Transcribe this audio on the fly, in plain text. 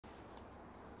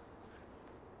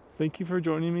Thank you for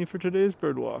joining me for today's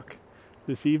bird walk.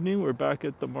 This evening we're back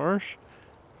at the marsh.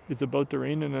 It's about to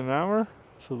rain in an hour,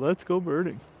 so let's go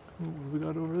birding. Oh, what do we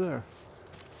got over there?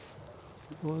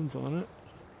 The lens on it.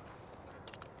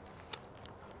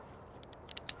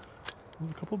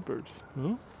 There's a couple birds.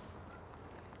 Oh.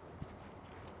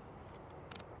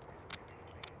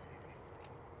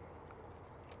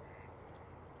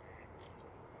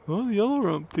 Oh, the yellow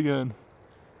rumped again.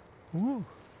 Oh.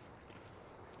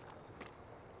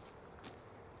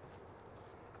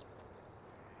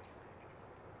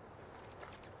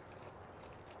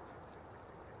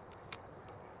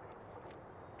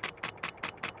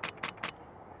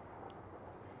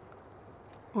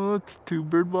 Well, it's two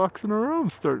bird walks in a row. I'm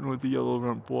starting with the yellow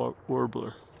rump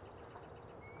warbler.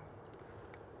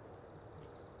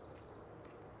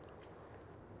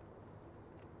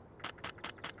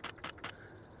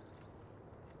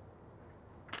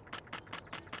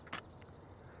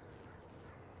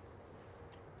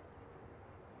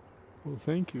 Well,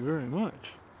 thank you very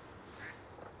much.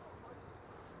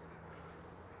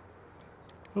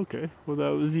 Okay, well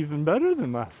that was even better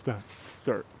than last time.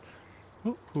 Start.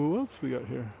 Oh, who else we got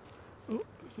here? Oh,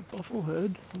 there's a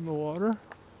bufflehead in the water.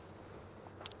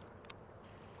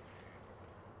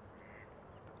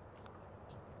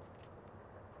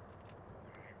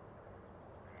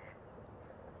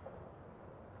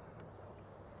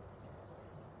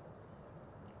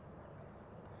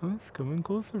 Oh, it's coming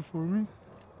closer for me.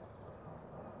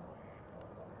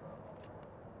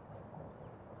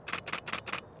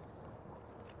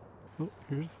 Oh,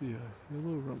 here's the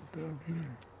yellow rump down here.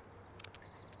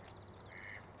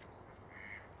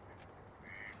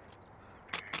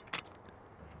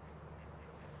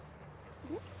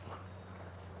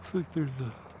 Looks like there's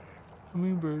a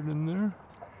hummingbird in there.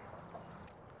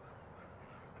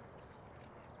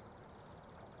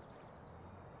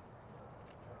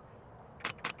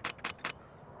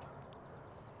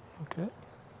 Okay.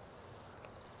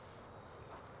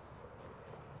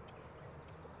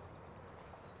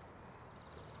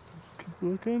 Let's keep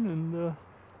looking and oh,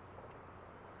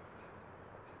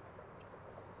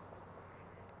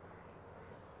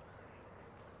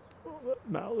 that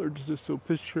mallard's just so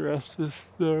picturesque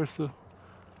just there, so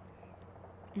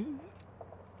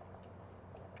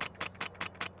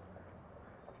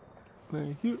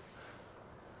thank you.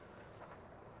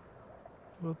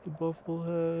 About the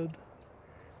bufflehead.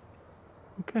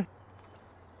 Okay.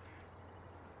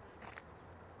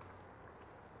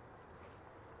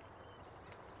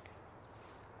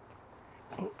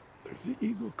 Oh, there's the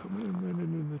eagle coming in right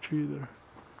into the tree there.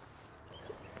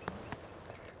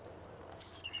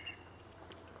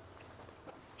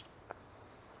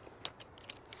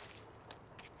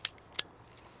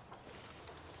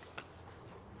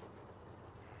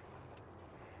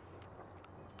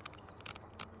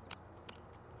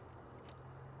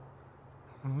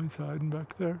 Oh, he's hiding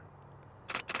back there.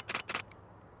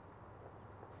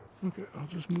 Okay, I'll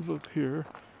just move up here,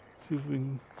 see if we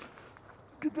can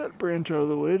get that branch out of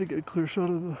the way to get a clear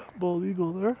shot of the bald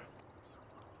eagle there.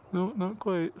 No, not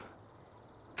quite.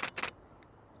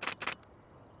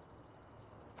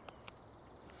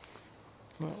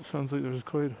 Well, it sounds like there's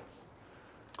quite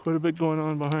a bit going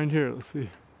on behind here. Let's see.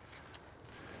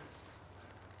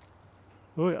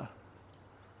 Oh yeah,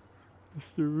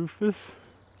 Mr. Rufus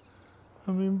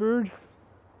hummingbird.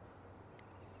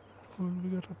 What do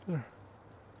we got up there?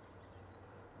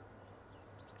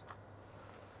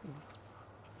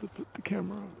 To put the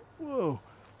camera on. Whoa!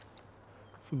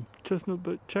 Some chestnut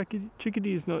but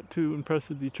chickadees not too impressed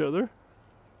with each other.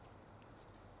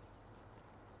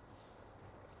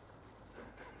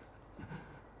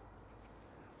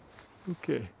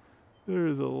 Okay, there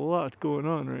is a lot going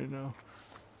on right now.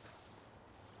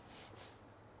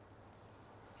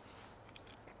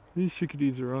 These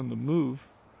chickadees are on the move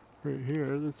right here.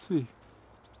 Let's see.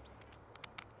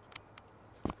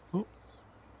 Oh,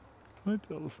 might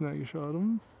be able to snag a shot of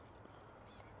them.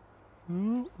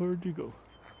 Oh, where'd you go?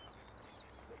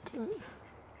 Okay.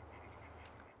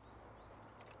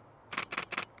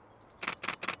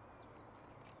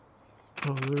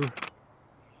 Oh, they're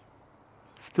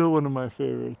still one of my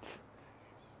favorites.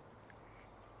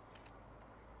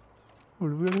 What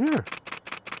do we got here?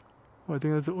 Oh, I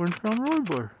think that's an orange-crowned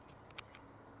warbler.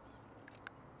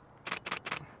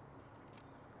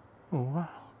 Oh, wow.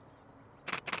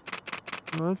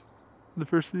 Well, that's the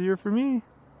first of the year for me.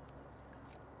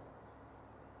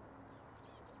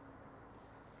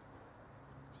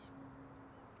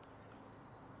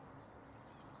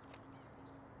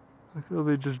 Look how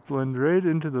they just blend right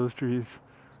into those trees.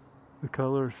 The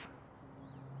colors.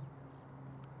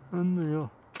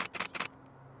 Unreal.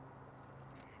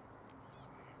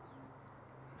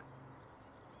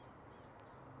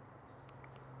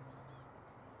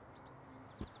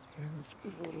 Let's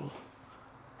move a little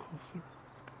closer.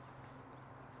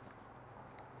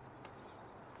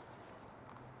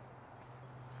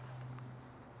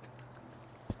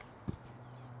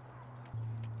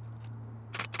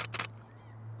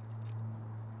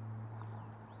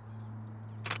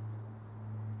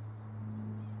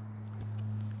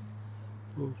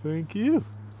 Well, thank you.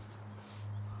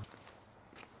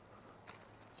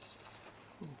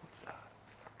 Oh, what's that?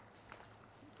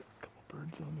 A couple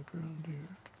birds on the ground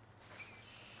here.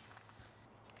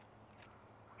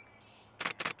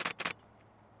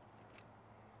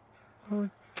 Oh,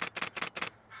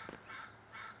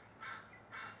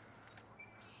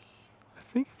 I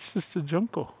think it's just a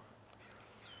junco.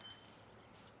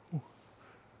 Oh,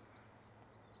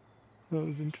 that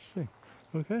was interesting.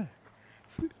 Okay.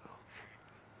 See.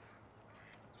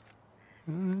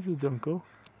 There's a junco.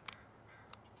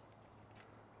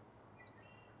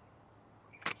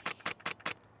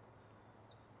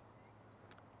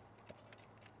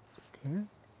 Okay.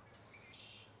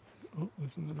 Oh,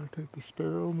 there's another type of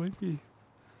sparrow. Might be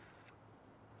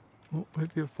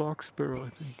a fox sparrow, I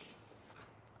think.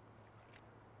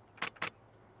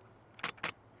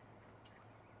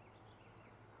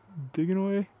 Digging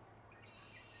away.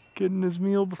 Getting his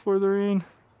meal before the rain.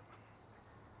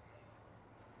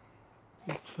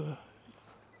 Let's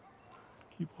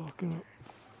keep walking up.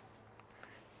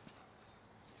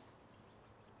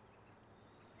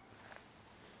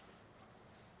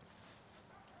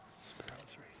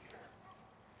 Sparrows right here.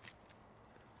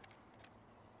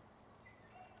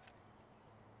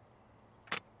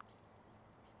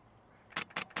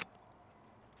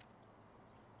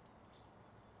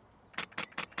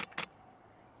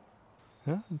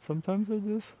 Yeah, and sometimes I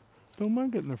just don't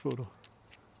mind getting their photo.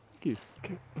 Thank you.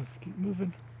 Okay, let's keep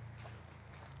moving.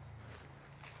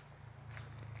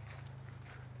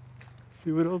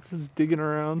 See what else is digging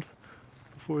around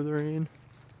before the rain.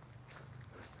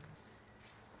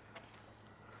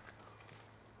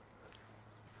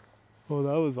 Oh,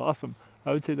 that was awesome.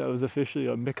 I would say that was officially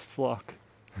a mixed flock.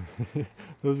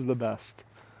 Those are the best.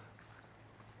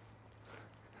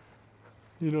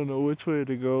 You don't know which way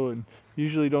to go and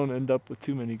usually don't end up with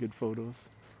too many good photos.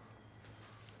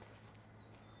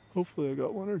 Hopefully I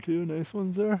got one or two nice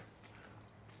ones there.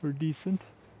 Or decent.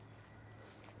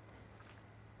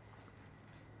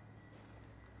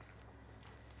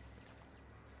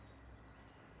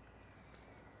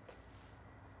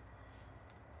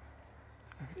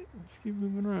 Alright, let's keep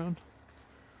moving around.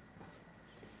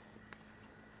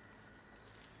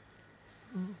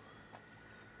 Oh.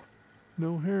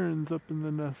 No herons up in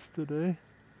the nest today.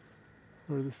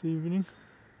 Or this evening.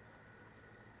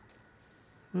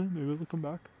 Maybe they'll come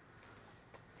back.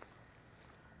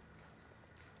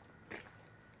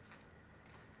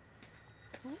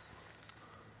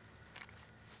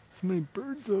 So many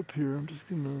birds up here. I'm just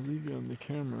gonna leave you on the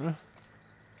camera.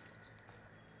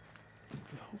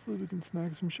 Hopefully we can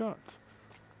snag some shots.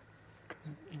 Okay,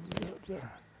 what do we got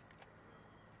there?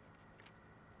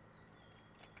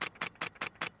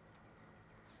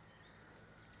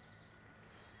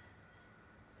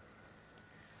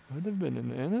 Might have been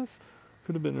an anise.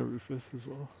 Could have been a rufus as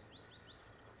well.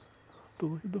 But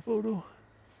look at the photo.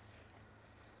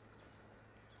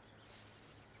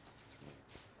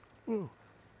 Whoa.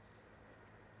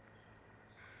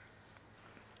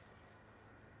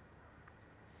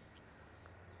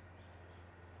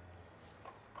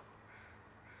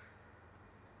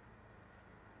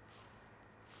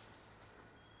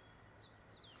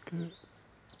 Okay.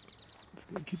 Just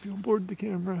gonna keep you on board the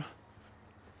camera.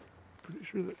 Pretty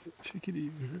sure that's a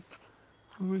chickadee here.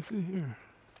 What do I see here?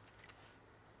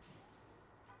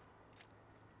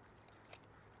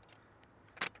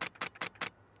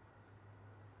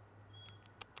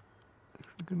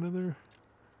 Looks like another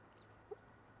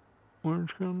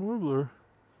orange crowned warbler.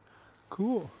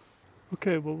 Cool.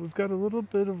 Okay, well we've got a little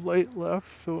bit of light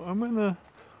left, so I'm gonna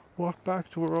walk back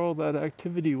to where all that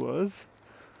activity was.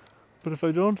 But if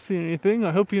I don't see anything,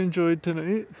 I hope you enjoyed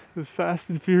tonight. It was fast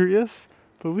and furious,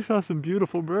 but we saw some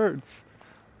beautiful birds.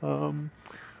 Well,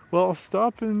 I'll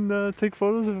stop and take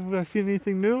photos if I see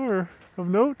anything new or of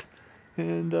note.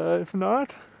 And if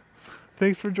not,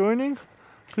 thanks for joining.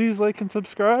 Please like and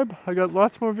subscribe. I got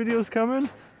lots more videos coming.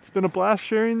 It's been a blast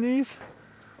sharing these.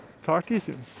 Talk to you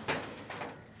soon.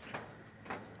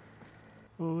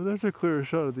 Oh, there's a clearer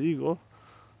shot of the eagle.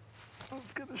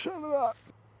 Let's get a shot of that.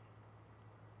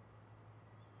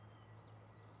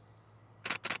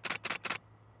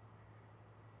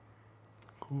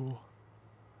 Cool.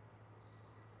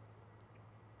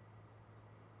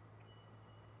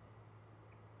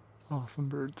 Awesome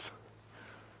birds.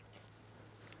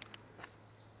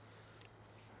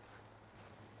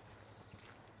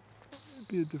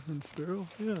 be a different sparrow.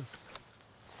 Yeah.